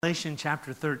Revelation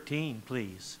chapter 13,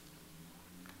 please.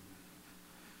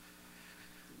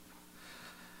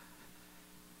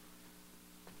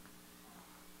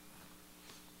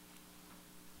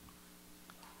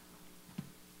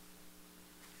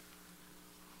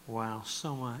 Wow,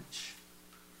 so much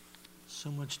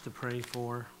to pray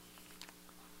for.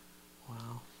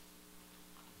 Wow.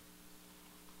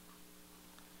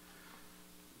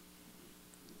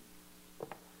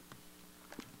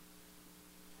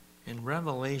 In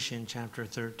Revelation chapter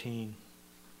 13,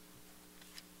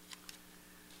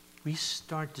 we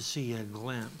start to see a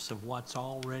glimpse of what's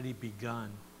already begun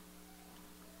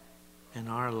in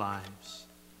our lives.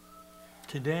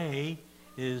 Today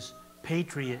is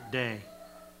Patriot Day.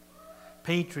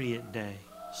 Patriot Day,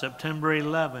 September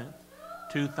 11th,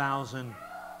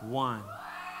 2001.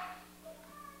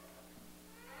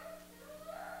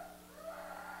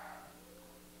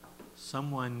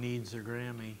 Someone needs a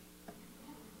Grammy.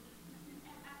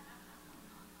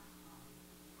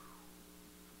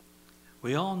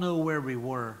 We all know where we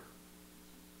were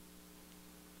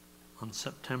on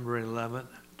September 11th,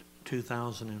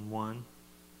 2001.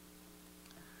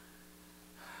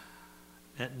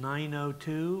 At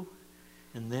 9:02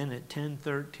 and then at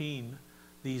 10:13,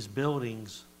 these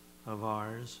buildings of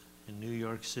ours in New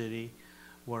York City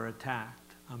were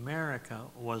attacked. America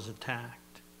was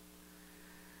attacked.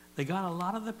 They got a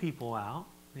lot of the people out.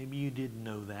 Maybe you didn't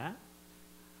know that.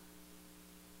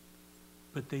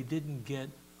 But they didn't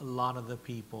get a lot of the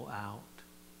people out.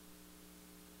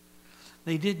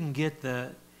 They didn't get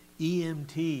the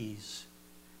EMTs.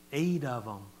 8 of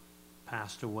them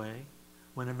passed away.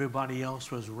 When everybody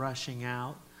else was rushing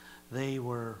out, they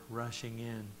were rushing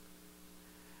in.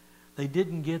 They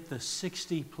didn't get the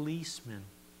 60 policemen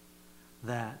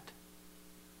that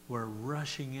were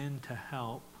rushing in to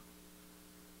help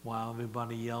while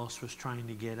everybody else was trying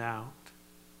to get out.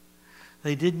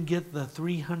 They didn't get the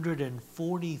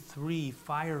 343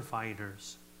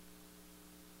 firefighters.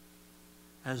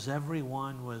 As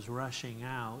everyone was rushing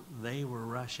out, they were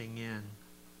rushing in.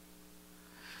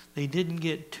 They didn't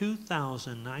get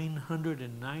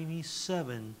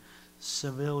 2,997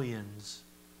 civilians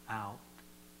out.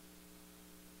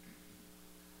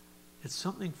 It's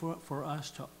something for us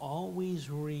to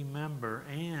always remember,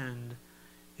 and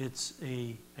it's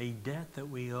a debt that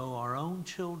we owe our own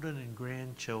children and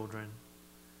grandchildren.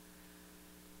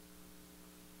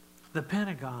 The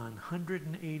Pentagon,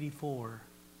 184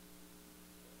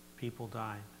 people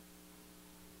died.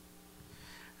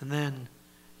 And then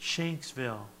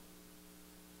Shanksville.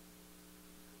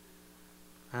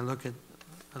 I look at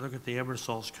the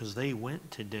Ebersols because they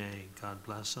went today. God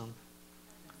bless them.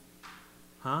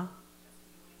 Huh?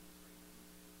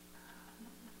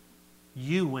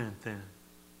 You went then.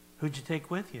 Who'd you take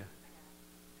with you?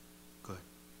 Good.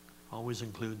 Always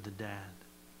include the dad.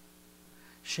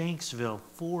 Shanksville,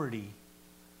 40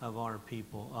 of our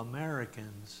people,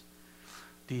 Americans,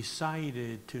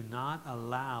 decided to not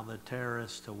allow the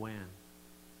terrorists to win.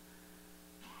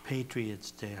 Patriots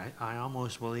Day. I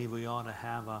almost believe we ought to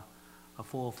have a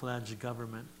full-fledged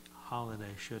government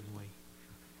holiday, shouldn't we?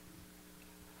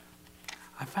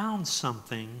 I found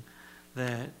something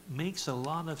that makes a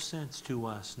lot of sense to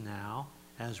us now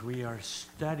as we are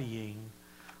studying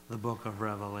the book of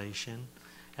Revelation,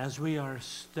 as we are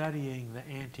studying the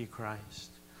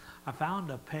Antichrist. I found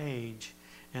a page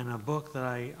in a book that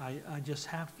I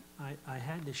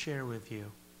had to share with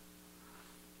you.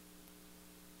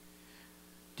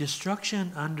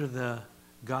 Destruction under the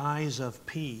guise of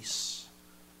peace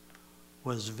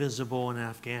was visible in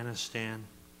Afghanistan.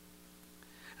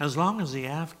 As long as the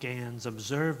Afghans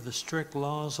observed the strict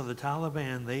laws of the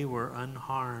Taliban, they were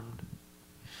unharmed.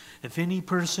 If any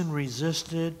person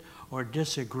resisted or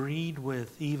disagreed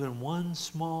with even one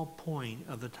small point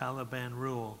of the Taliban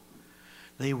rule,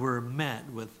 they were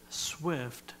met with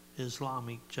swift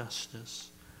Islamic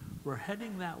justice. We're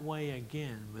heading that way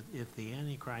again if the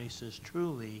Antichrist is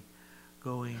truly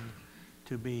going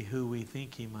to be who we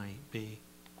think he might be.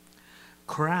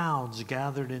 Crowds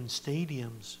gathered in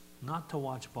stadiums, not to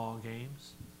watch ball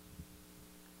games,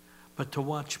 but to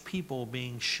watch people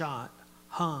being shot,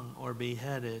 hung, or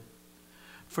beheaded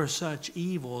for such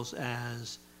evils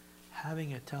as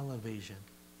having a television.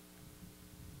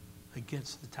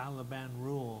 Against the Taliban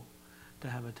rule to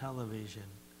have a television,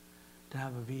 to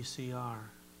have a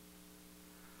VCR,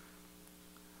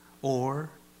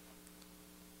 or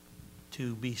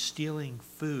to be stealing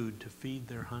food to feed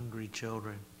their hungry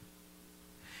children.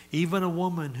 Even a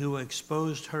woman who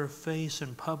exposed her face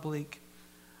in public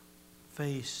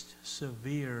faced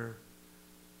severe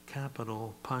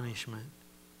capital punishment.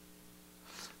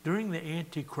 During the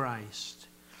Antichrist,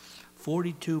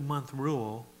 42-month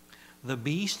rule, the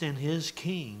beast and his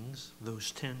kings,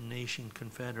 those 10 nation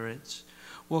confederates,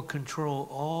 will control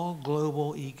all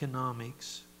global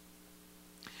economics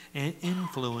and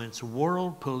influence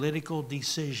world political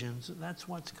decisions. That's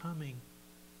what's coming.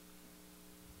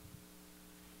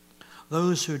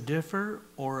 Those who differ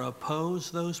or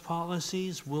oppose those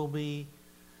policies will be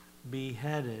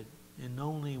beheaded. And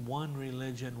only one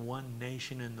religion, one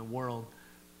nation in the world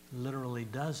literally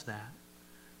does that,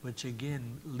 which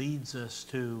again leads us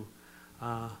to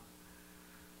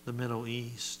the Middle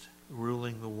East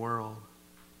ruling the world.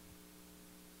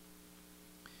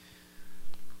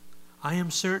 I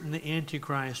am certain the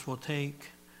Antichrist will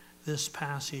take this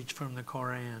passage from the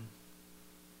Quran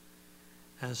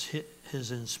as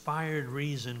his inspired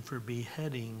reason for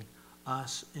beheading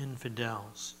us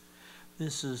infidels.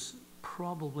 This is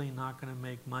probably not going to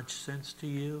make much sense to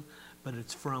you, but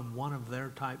it's from one of their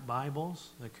type Bibles,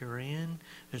 the Quran.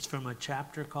 It's from a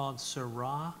chapter called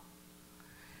Surah.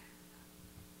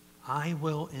 I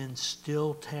will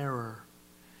instill terror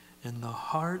in the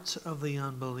hearts of the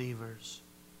unbelievers.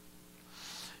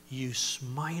 You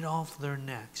smite off their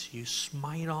necks. You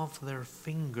smite off their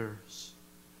fingers.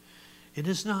 It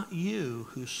is not you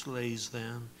who slays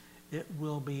them. It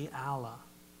will be Allah.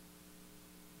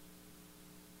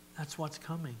 That's what's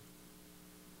coming.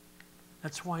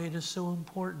 That's why it is so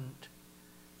important,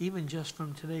 even just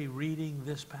from today, reading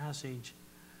this passage,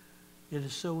 it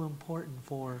is so important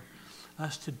for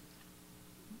us to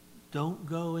don't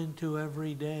go into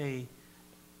every day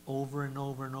over and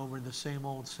over and over the same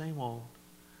old, same old.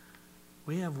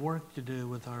 We have work to do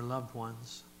with our loved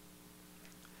ones.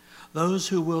 Those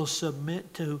who will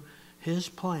submit to his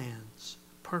plans,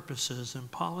 purposes,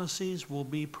 and policies will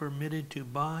be permitted to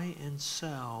buy and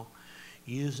sell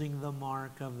using the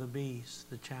mark of the beast,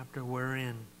 the chapter we're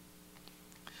in.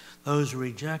 Those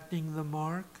rejecting the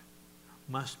mark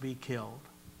must be killed.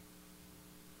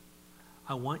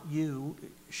 I want you,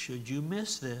 should you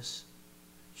miss this,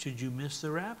 should you miss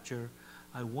the rapture,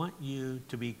 I want you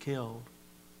to be killed.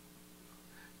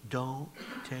 Don't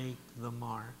take the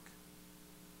mark.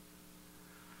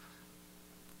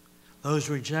 Those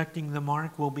rejecting the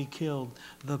mark will be killed.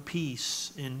 The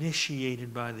peace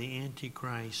initiated by the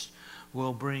Antichrist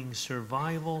will bring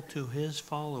survival to his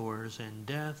followers and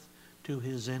death to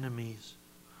his enemies.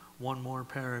 One more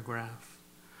paragraph.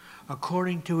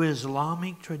 According to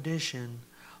Islamic tradition,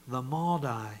 the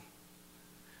Mahdi,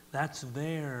 that's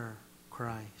their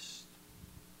Christ.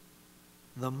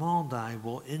 The Mahdi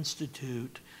will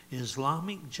institute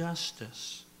Islamic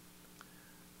justice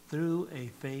through a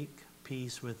fake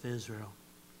peace with Israel.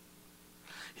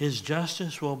 His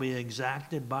justice will be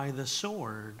exacted by the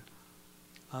sword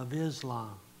of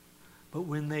Islam. But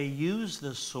when they use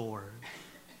the sword,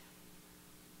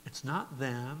 it's not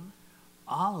them.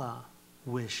 Allah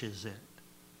wishes it.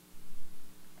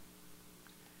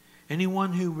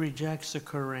 Anyone who rejects the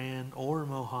Quran or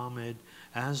Muhammad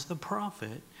as the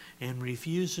prophet and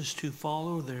refuses to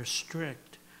follow their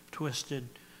strict, twisted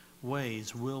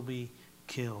ways will be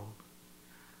killed.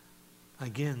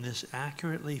 Again, this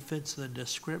accurately fits the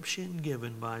description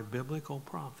given by biblical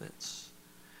prophets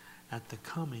at the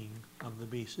coming of the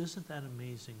beast. Isn't that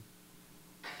amazing?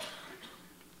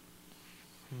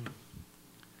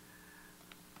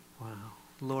 Wow.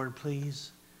 Lord,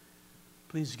 please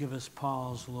give us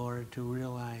pause, Lord, to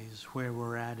realize where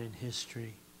we're at in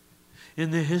history.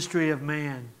 In the history of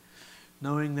man,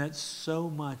 knowing that so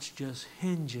much just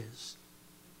hinges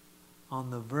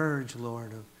on the verge,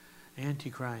 Lord, of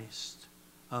Antichrist,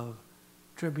 of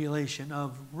tribulation,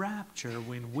 of rapture,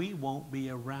 when we won't be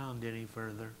around any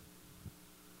further.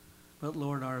 But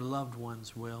Lord, our loved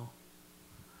ones will.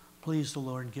 Please, the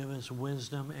Lord, give us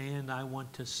wisdom and, I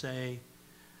want to say,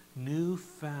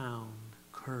 newfound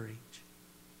courage.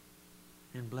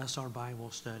 And bless our Bible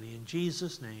study. In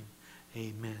Jesus' name,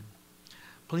 amen.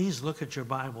 Please look at your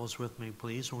Bibles with me,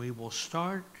 please. We will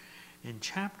start in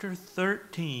chapter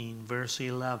 13, verse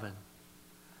 11.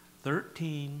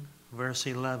 13, verse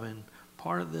 11.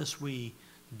 Part of this we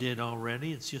did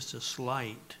already. It's just a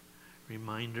slight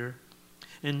reminder.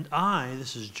 And I,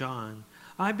 this is John,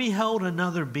 I beheld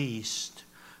another beast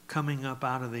coming up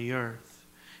out of the earth.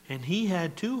 And he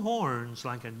had 2 horns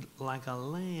like a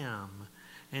lamb.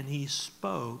 And he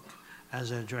spoke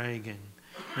as a dragon.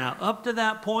 Now, up to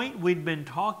that point, we'd been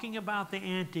talking about the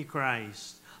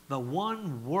Antichrist, the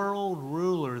one world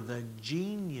ruler, the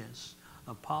genius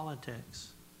of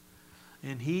politics.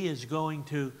 And he is going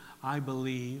to, I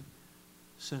believe,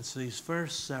 since these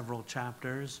first several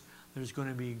chapters, there's going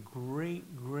to be great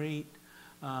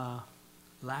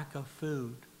lack of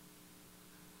food.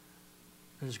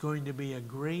 There's going to be a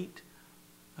great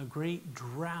a great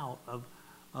drought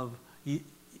of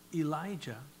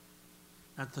Elijah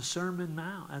at the Sermon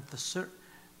Mount,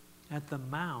 at the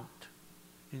Mount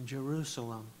in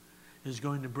Jerusalem, is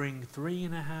going to bring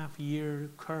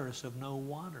 3.5-year curse of no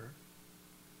water.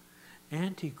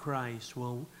 Antichrist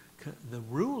the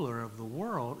ruler of the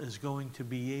world, is going to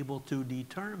be able to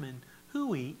determine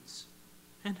who eats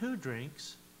and who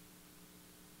drinks.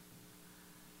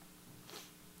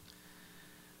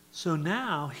 So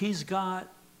now he's got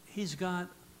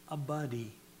a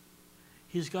buddy.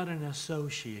 He's got an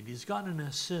associate. He's got an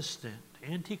assistant.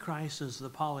 Antichrist is the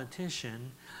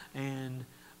politician, and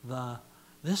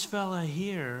this fella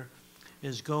here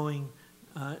is going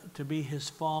to be his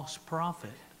false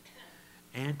prophet.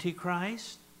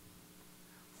 Antichrist,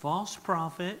 false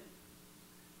prophet,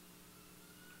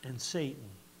 and Satan,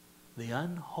 the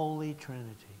unholy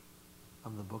trinity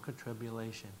of the book of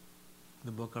Tribulation,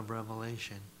 the book of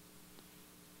Revelation.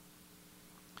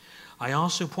 I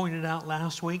also pointed out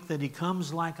last week that he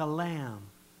comes like a lamb.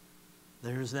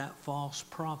 There's that false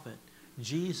prophet.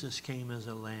 Jesus came as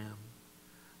a lamb,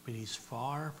 but he's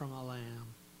far from a lamb.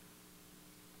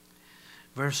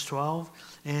 Verse 12,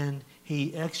 and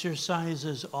he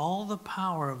exercises all the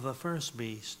power of the first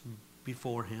beast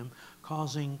before him,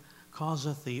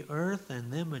 causeth the earth and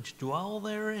them which dwell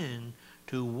therein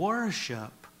to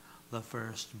worship the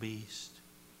first beast,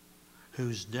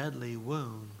 whose deadly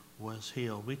wound was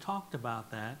healed. We talked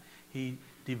about that. He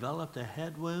developed a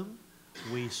head wound.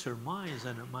 We surmise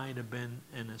that it might have been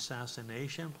an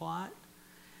assassination plot.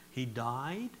 He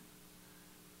died.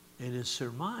 It is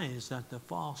surmised that the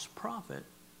false prophet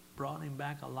brought him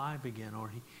back alive again, or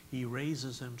he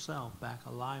raises himself back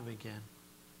alive again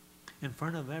in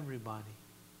front of everybody.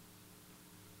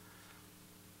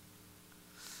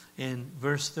 In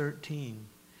verse 13,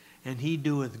 and he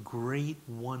doeth great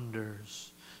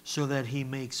wonders, so that he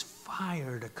makes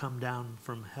fire to come down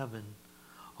from heaven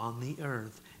on the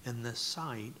earth in the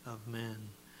sight of men.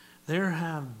 There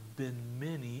have been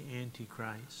many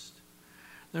antichrists.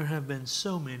 There have been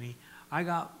so many. I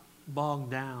got bogged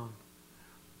down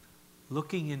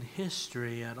looking in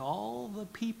history at all the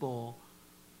people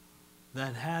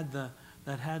that had the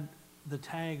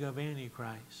tag of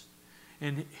Antichrist.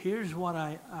 And here's what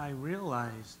I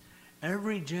realized.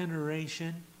 Every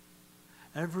generation,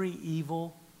 every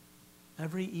evil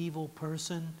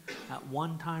person at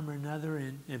one time or another,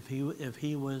 and if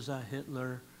he was a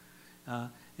Hitler,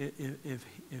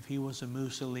 if he was a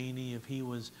Mussolini,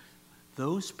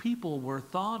 those people were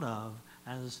thought of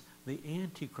as the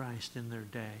Antichrist in their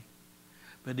day.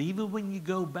 But even when you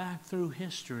go back through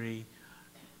history,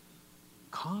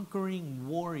 conquering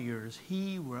warriors,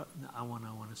 I want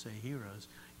to say heroes,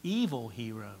 evil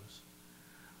heroes,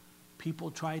 people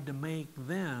tried to make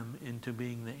them into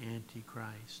being the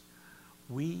Antichrist.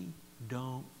 We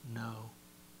don't know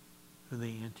who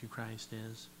the Antichrist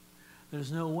is.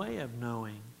 There's no way of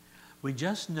knowing. We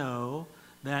just know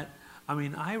that,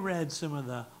 I read some of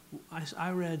the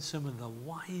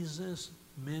wisest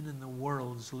men in the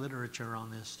world's literature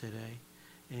on this today,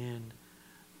 and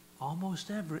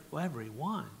almost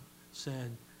everyone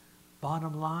said,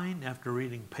 bottom line, after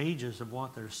reading pages of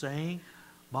what they're saying,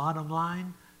 bottom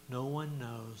line, no one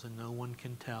knows and no one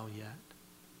can tell yet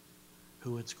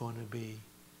who it's going to be.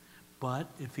 But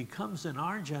if he comes in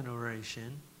our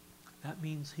generation, that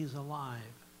means he's alive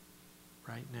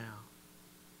right now.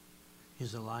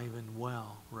 He's alive and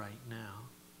well right now.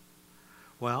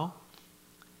 Well,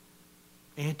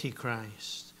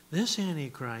 Antichrist. This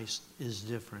Antichrist is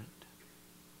different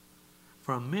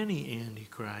from many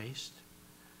Antichrists.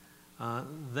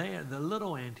 The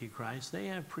little Antichrist, they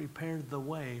have prepared the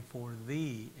way for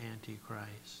the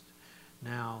Antichrist.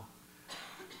 Now,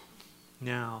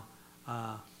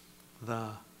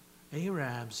 the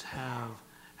Arabs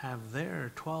have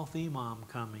their 12th Imam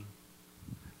coming.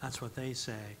 That's what they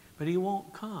say. But he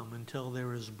won't come until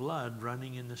there is blood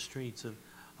running in the streets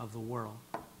of the world.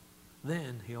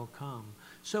 Then he'll come.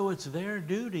 So it's their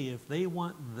duty, if they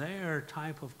want their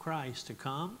type of Christ to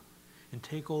come and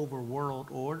take over world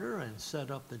order and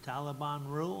set up the Taliban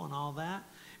rule and all that,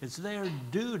 it's their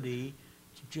duty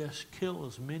to just kill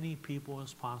as many people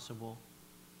as possible.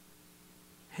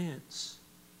 Hence,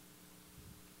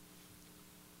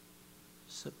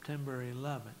 September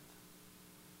 11th,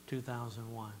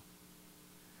 2001.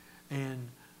 And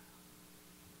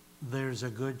there's a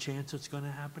good chance it's going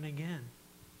to happen again.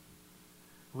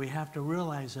 We have to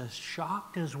realize, as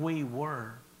shocked as we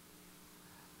were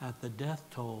at the death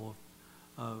toll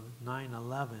of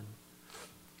 9/11,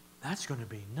 that's going to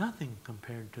be nothing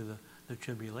compared to the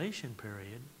tribulation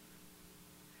period.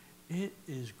 It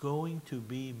is going to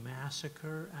be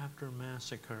massacre after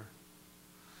massacre.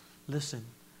 listen,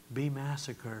 be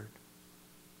massacred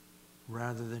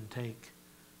rather than take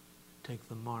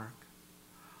the mark.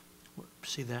 We'll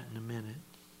see that in a minute.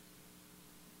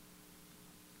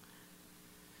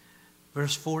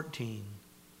 Verse 14.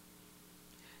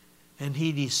 And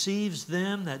he deceives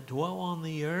them that dwell on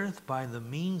the earth by the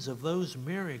means of those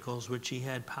miracles which he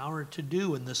had power to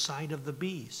do in the sight of the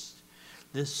beast.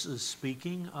 This is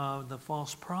speaking of the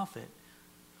false prophet,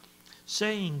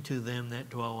 saying to them that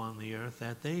dwell on the earth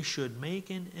that they should make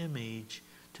an image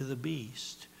to the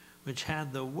beast, which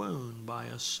had the wound by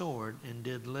a sword and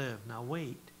did live. Now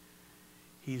wait,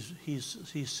 he's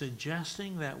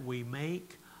suggesting that we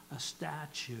make a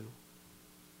statue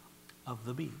of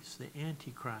the beast, the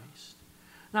Antichrist.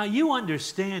 Now you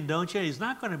understand, don't you? He's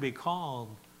not going to be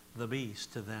called the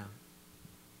beast to them.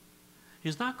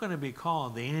 He's not going to be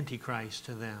called the Antichrist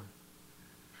to them.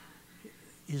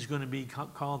 He's going to be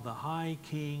called the High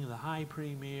King, the High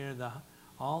Premier,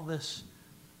 all this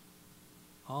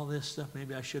stuff.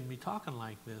 Maybe I shouldn't be talking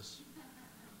like this.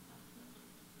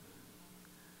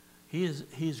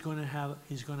 He's going to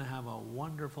have a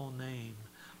wonderful name,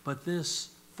 but this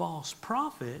false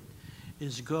prophet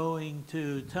is going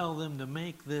to tell them to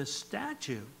make this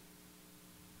statue.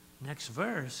 Next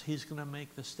verse, he's going to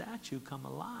make the statue come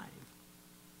alive.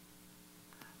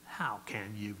 How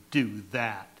can you do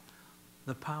that?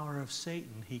 The power of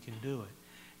Satan, he can do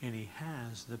it. And he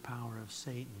has the power of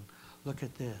Satan. Look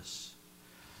at this.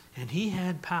 And he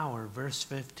had power, verse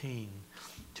 15,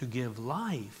 to give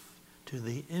life to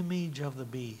the image of the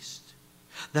beast,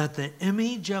 that the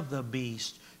image of the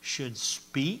beast should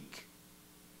speak,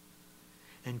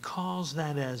 and cause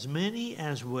that as many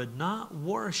as would not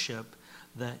worship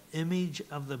the image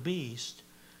of the beast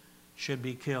should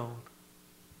be killed.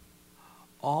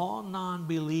 All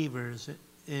non-believers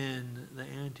in the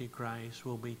Antichrist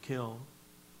will be killed.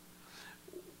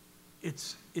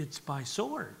 It's by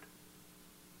sword.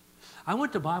 I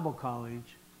went to Bible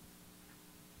college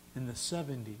in the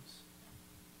 70s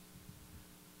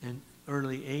and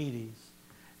early 80s,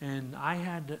 and I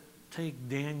had to take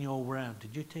Daniel Rev.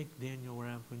 Did you take Daniel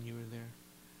Rev when you were there?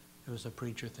 It was a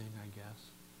preacher thing, I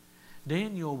guess.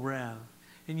 Daniel Rev.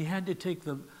 And you had to take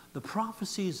the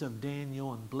prophecies of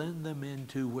Daniel and blend them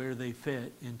into where they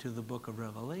fit into the book of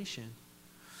Revelation.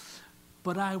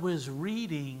 But I was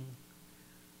reading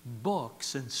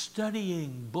books and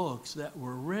studying books that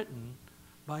were written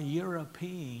by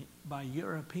European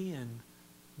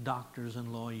doctors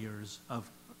and lawyers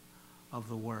of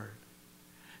the Word.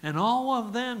 And all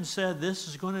of them said this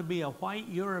is going to be a white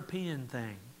European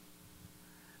thing.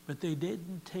 But they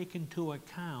didn't take into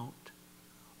account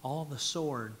all the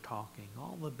sword talking,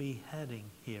 all the beheading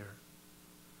here.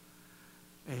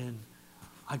 And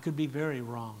I could be very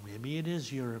wrong. Maybe it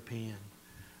is European.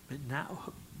 But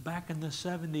now, back in the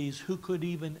 70s, who could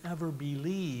even ever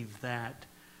believe that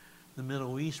the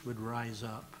Middle East would rise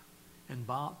up and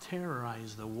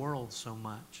terrorize the world so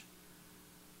much?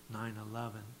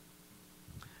 9/11.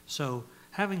 So,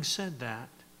 having said that,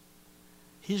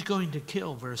 he's going to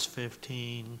kill, verse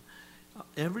 15,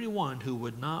 everyone who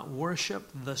would not worship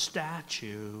the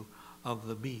statue of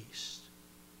the beast.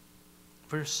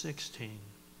 Verse 16.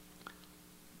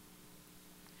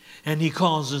 And he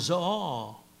causes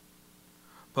all,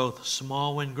 both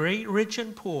small and great, rich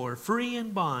and poor, free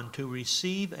and bond, to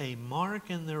receive a mark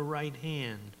in their right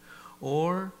hand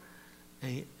or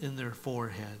in their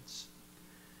foreheads,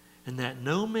 and that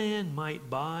no man might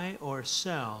buy or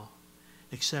sell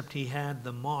except he had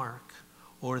the mark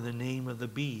or the name of the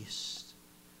beast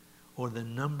or the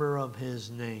number of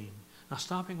his name. Now,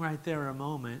 stopping right there a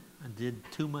moment, I did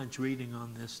too much reading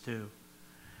on this too.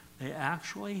 They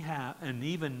actually have, and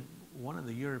even one of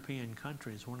the European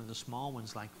countries, one of the small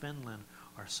ones like Finland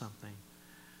or something,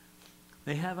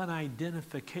 they have an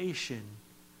identification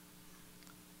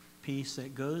piece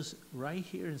that goes right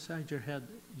here inside your head,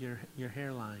 your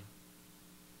hairline,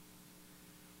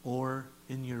 or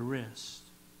in your wrist.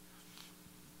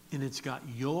 And it's got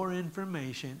your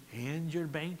information and your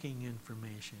banking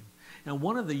information. And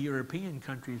one of the European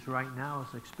countries right now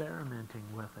is experimenting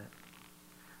with it.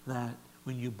 That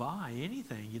when you buy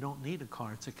anything, you don't need a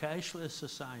card. It's a cashless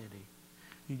society.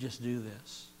 You just do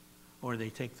this. Or they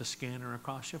take the scanner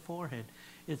across your forehead.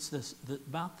 It's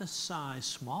about the size,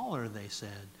 smaller, they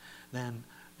said, than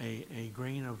a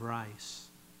grain of rice.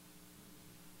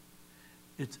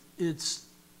 It's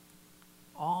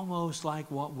almost like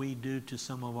what we do to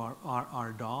some of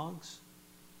our dogs.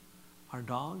 Our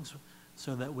dogs,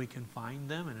 so that we can find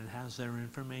them and it has their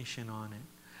information on it.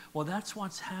 Well, that's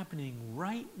what's happening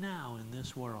right now in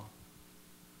this world.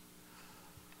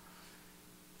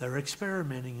 They're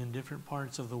experimenting in different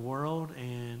parts of the world,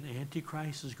 and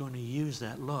Antichrist is going to use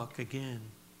that. Look again.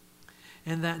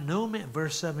 And that no man,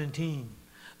 verse 17,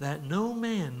 that no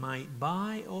man might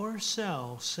buy or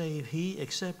sell save he,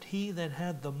 except he that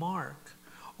had the mark,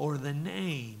 or the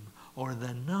name, or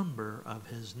the number of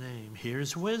his name.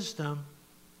 Here's wisdom,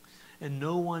 and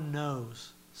no one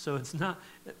knows. So it's not,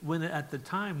 when at the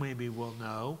time maybe we'll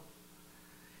know.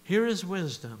 Here is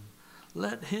wisdom.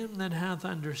 Let him that hath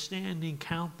understanding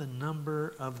count the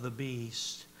number of the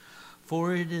beast,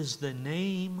 for it is the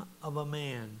name of a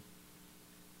man,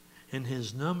 and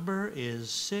his number is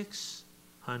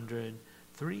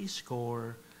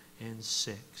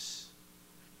 666.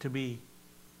 To be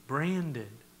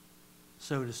branded,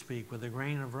 so to speak, with a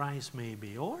grain of rice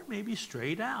maybe, or maybe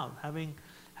straight out, having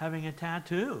a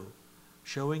tattoo,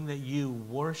 showing that you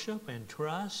worship and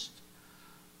trust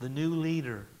the new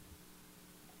leader.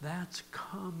 That's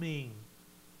coming.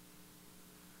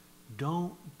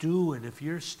 Don't do it. If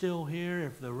you're still here,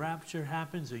 if the rapture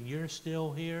happens and you're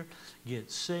still here,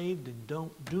 get saved and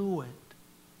don't do it.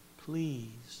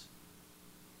 Please.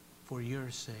 For your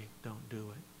sake, don't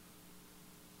do it.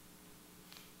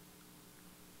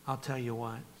 I'll tell you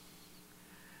what.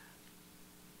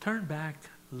 Turn back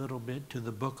a little bit to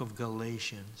the book of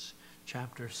Galatians,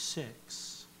 chapter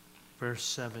 6, verse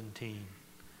 17.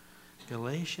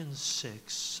 Galatians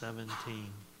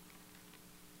 6:17.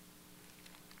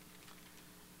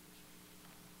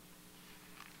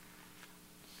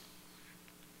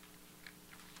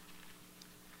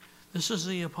 This is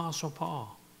the Apostle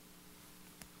Paul.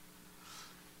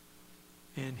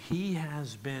 And he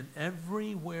has been,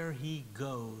 everywhere he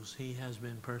goes, he has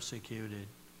been persecuted,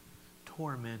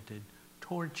 tormented,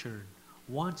 tortured,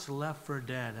 once left for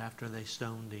dead after they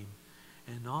stoned him,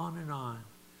 and on,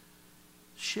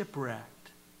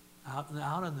 shipwrecked,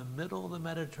 out in the middle of the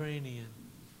Mediterranean.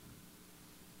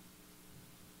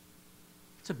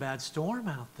 It's a bad storm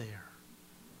out there.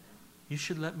 You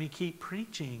should let me keep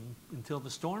preaching until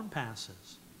the storm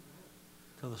passes,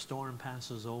 till the storm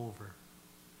passes over.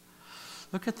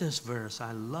 Look at this verse.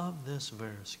 I love this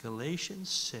verse.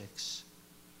 Galatians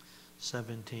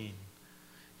 6:17.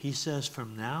 He says,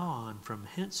 from now on, from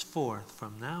henceforth,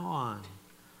 from now on,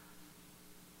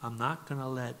 I'm not going to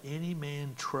let any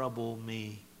man trouble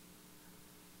me.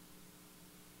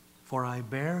 For I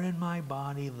bear in my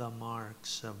body the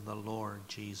marks of the Lord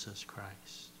Jesus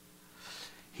Christ.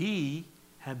 He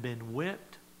had been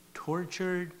whipped,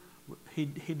 tortured.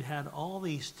 He'd had all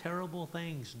these terrible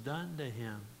things done to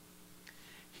him.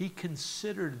 He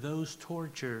considered those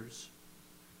tortures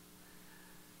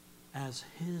as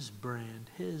his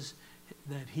brand,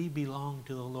 that he belonged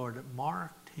to the Lord. It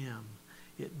marked him.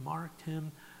 It marked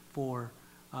him for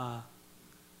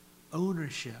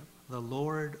ownership. The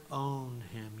Lord owned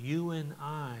him. You and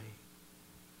I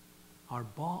are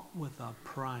bought with a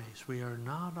price. We are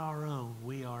not our own.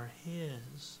 We are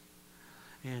his.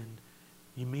 And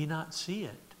you may not see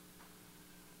it,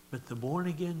 but the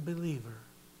born-again believer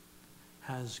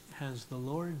has the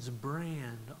Lord's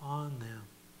brand on them.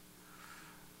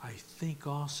 I think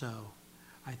also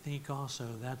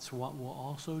that's what will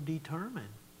also determine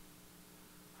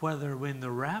whether when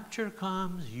the rapture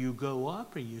comes, you go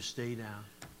up or you stay down.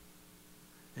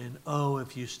 And oh,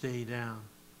 if you stay down,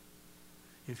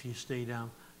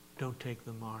 don't take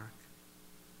the mark.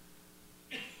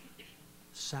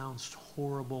 Sounds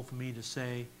horrible for me to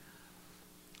say,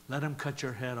 let them cut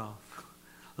your head off.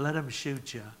 Let them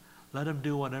shoot you. Let them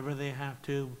do whatever they have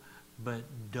to, but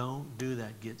don't do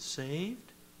that. Get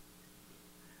saved.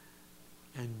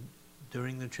 And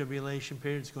during the tribulation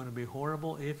period, it's going to be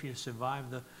horrible if you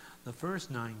survive the first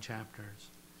 9 chapters.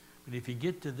 But if you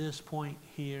get to this point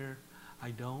here,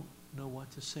 I don't know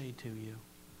what to say to you.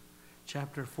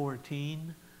 Chapter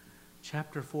 14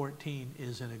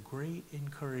 is a great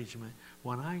encouragement.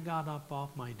 When I got up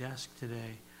off my desk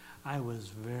today, I was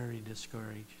very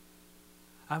discouraged.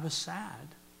 I was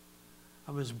sad.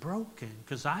 I was broken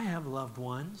because I have loved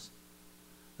ones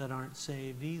that aren't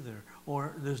saved either,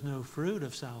 or there's no fruit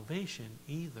of salvation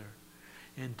either.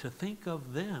 And to think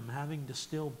of them having to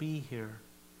still be here.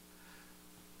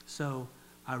 So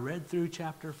I read through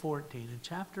chapter 14, and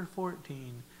chapter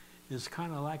 14 is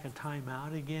kind of like a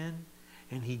timeout again,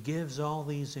 and he gives all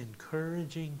these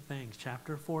encouraging things.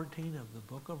 Chapter 14 of the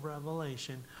book of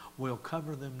Revelation, we'll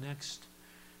cover them next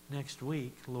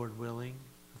week, Lord willing,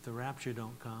 if the rapture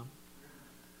don't come.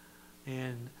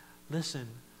 And listen,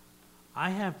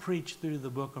 I have preached through the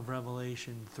book of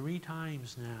Revelation 3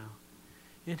 times now.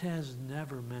 It has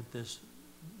never meant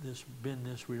been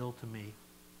this real to me.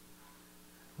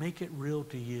 Make it real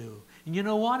to you. And you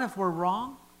know what? If we're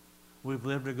wrong, we've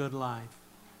lived a good life.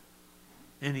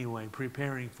 anyway,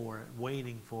 preparing for it,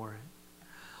 waiting for it.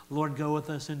 Lord, go with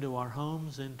us into our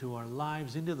homes, into our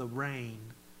lives, into the rain.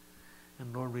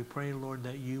 And Lord, we pray, Lord,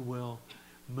 that you will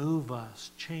move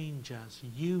us, change us,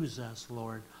 use us,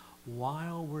 Lord,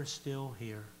 while we're still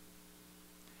here.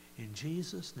 In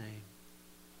Jesus' name,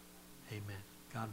 amen.